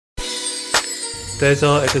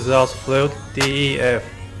Diesel exhaust fluid DEF,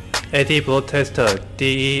 AdBlue tester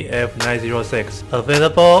DEF-906,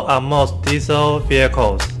 available on most diesel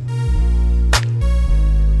vehicles.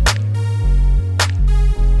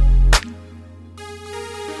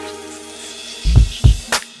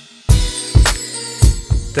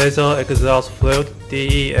 Diesel exhaust fluid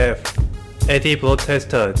DEF, AdBlue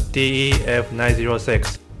tester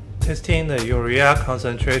DEF-906, testing the urea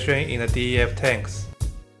concentration in the DEF tanks.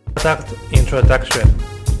 Product introduction.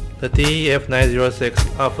 The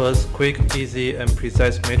DEF-906 offers quick, easy, and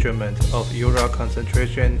precise measurement of urea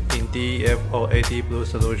concentration in DEF or AdBlue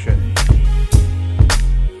solution.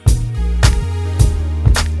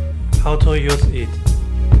 How to use it.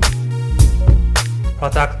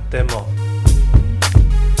 Product demo.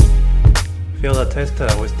 Fill the tester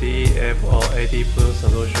with DEF or AdBlue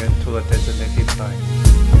solution to the designated size.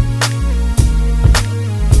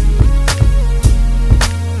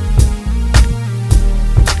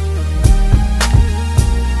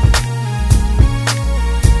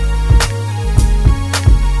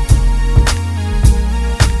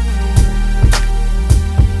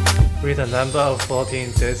 Read the number of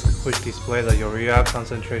floating discs which display the urea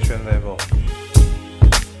concentration level.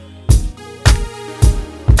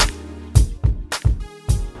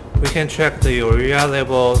 We can check the urea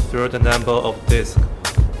level through the number of discs.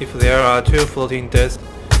 If there are 2 floating discs,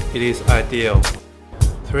 it is ideal.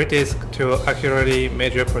 3 discs to accurately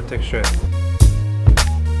measure protection.